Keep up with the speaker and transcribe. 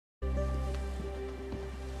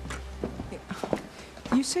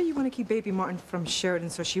You say you want to keep baby Martin from Sheridan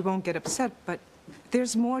so she won't get upset, but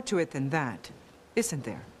there's more to it than that, isn't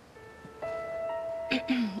there?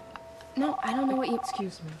 No, I don't know what you...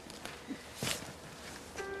 Excuse me.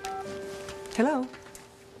 Hello?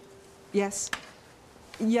 Yes?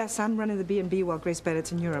 Yes, I'm running the B&B while Grace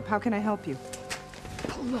Bennett's in Europe. How can I help you?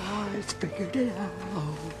 Pilar's figured it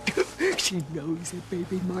out. She knows that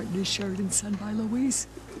baby Martin is Sheridan's son by Louise.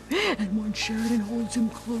 And once Sheridan holds him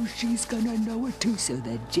close, she's gonna know it too. So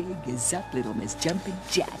the jig is up, little Miss Jumpin'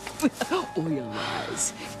 Jack. Oil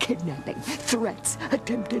lies, kidnapping, threats,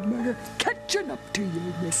 attempted murder, catching up to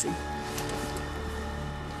you, Missy.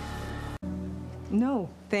 No,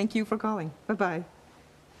 thank you for calling. Bye-bye.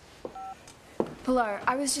 Pilar,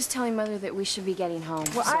 I was just telling Mother that we should be getting home.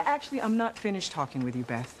 Well, I'm not finished talking with you,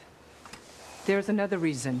 Beth. There's another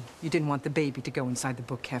reason you didn't want the baby to go inside the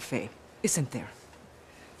book cafe, isn't there?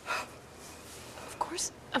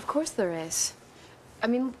 Of course there is. I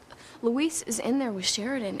mean, Luis is in there with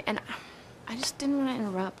Sheridan, and I just didn't want to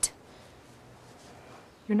interrupt.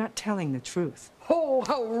 You're not telling the truth. Oh,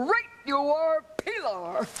 how right you are,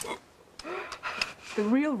 Pilar! The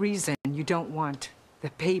real reason you don't want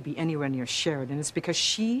the baby anywhere near Sheridan is because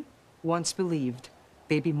she once believed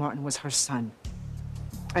baby Martin was her son.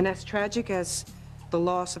 And as tragic as the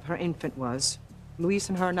loss of her infant was, Louise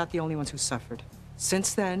and her are not the only ones who suffered.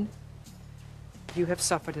 Since then, you have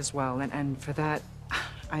suffered as well, and for that,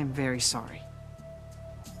 I am very sorry.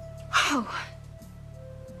 Oh.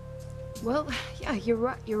 Well, yeah, you're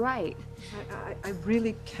right. I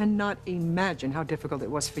really cannot imagine how difficult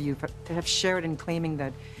it was for you to have Sheridan claiming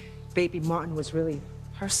that baby Martin was really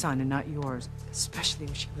her son and not yours, especially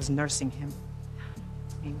when she was nursing him.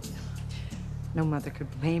 I mean, no mother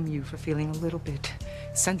could blame you for feeling a little bit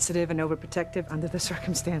sensitive and overprotective under the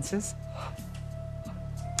circumstances.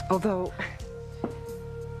 Although,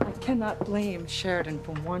 I cannot blame Sheridan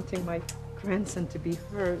for wanting my grandson to be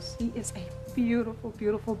hers. He is a beautiful,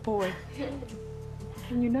 beautiful boy.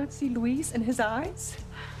 Can you not see Luis in his eyes?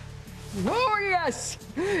 Oh, yes!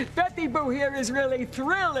 Bethy Boo here is really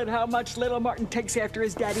thrilled at how much little Martin takes after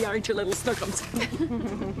his daddy, aren't you, little snookums?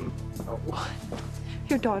 Oh,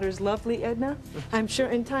 your daughter's lovely, Edna. I'm sure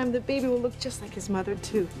in time the baby will look just like his mother,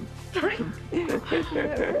 too.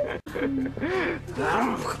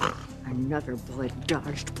 Another bullet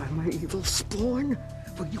dodged by my evil spawn.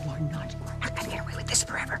 Well, you are not gonna get away with this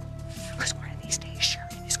forever. Because one of these days,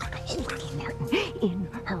 Sheridan is gonna hold little Martin in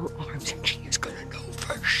her arms, and she is gonna know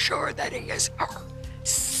for sure that he is her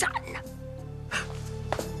son. That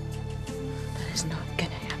is not gonna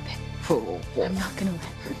happen. Oh. I'm not gonna let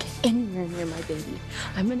her get anywhere near my baby.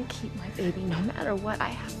 I'm gonna keep my baby no matter what I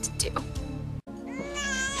have to do.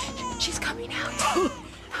 She's coming out.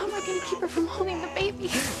 How am I gonna keep her from holding the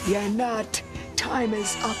baby? You're not. Time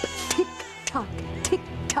is up. Tick-tock,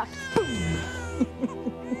 tick-tock, boom.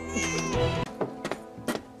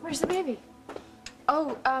 Where's the baby?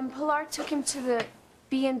 Oh, Pilar took him to the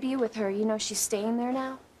B&B with her. You know, she's staying there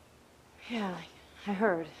now. Yeah, I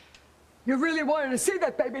heard. You really wanted to see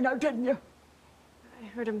that baby now, didn't you? I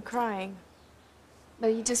heard him crying.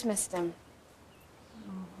 But you just missed him.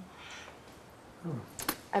 Oh.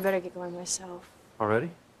 I better get going myself. Already?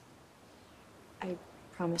 I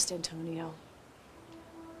promised Antonio.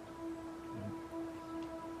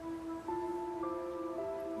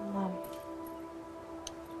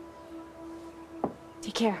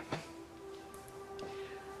 Take care.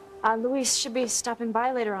 Luis should be stopping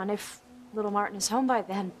by later on if little Martin is home by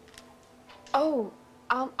then. Oh,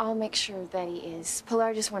 I'll make sure that he is.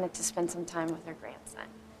 Pilar just wanted to spend some time with her grandson.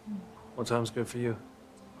 What time's good for you?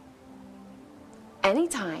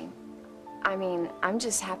 Anytime. I mean, I'm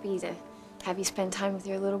just happy to have you spend time with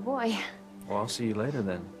your little boy. Well, I'll see you later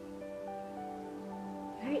then.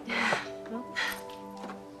 All right. Well,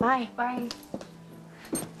 bye. Bye.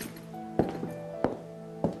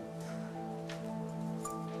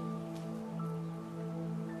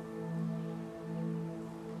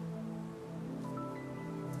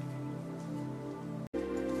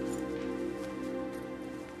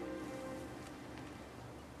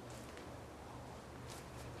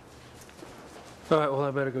 All right, well, I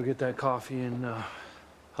better go get that coffee and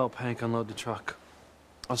help Hank unload the truck.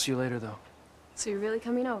 I'll see you later, though. So you're really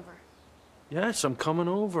coming over? Yes, I'm coming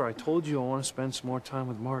over. I told you I want to spend some more time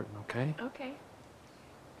with Martin, okay? Okay.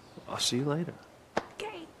 I'll see you later.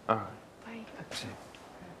 Okay. All right. Bye. See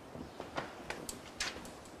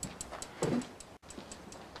you.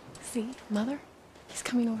 See, Mother? He's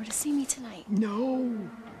coming over to see me tonight. No.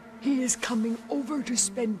 He is coming over to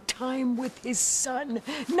spend time with his son,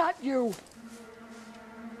 not you.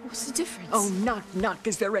 What's the difference? Oh, knock, knock.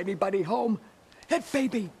 Is there anybody home? That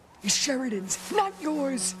baby is Sheridan's, not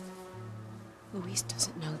yours. Louise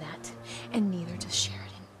doesn't know that, and neither does Sheridan.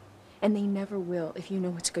 And they never will if you know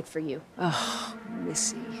what's good for you. Oh,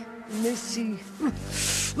 Missy.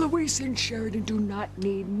 Louise and Sheridan do not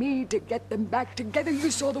need me to get them back together. You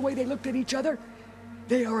saw the way they looked at each other.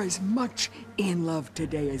 They are as much in love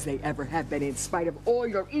today as they ever have been, in spite of all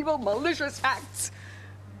your evil, malicious acts.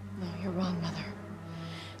 No, you're wrong, Mother.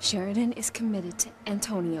 Sheridan is committed to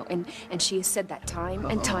Antonio, and she has said that time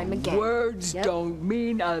and time again. Words don't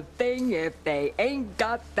mean a thing if they ain't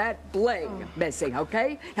got that bling, Missy,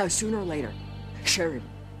 okay? Now, sooner or later, Sheridan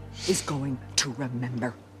is going to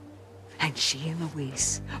remember. And she and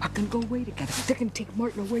Louise are gonna go away together. They're gonna take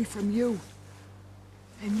Martin away from you.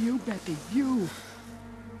 And you, Bethy, you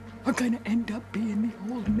are gonna end up being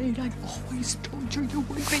the old maid I've always told you you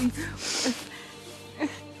would be.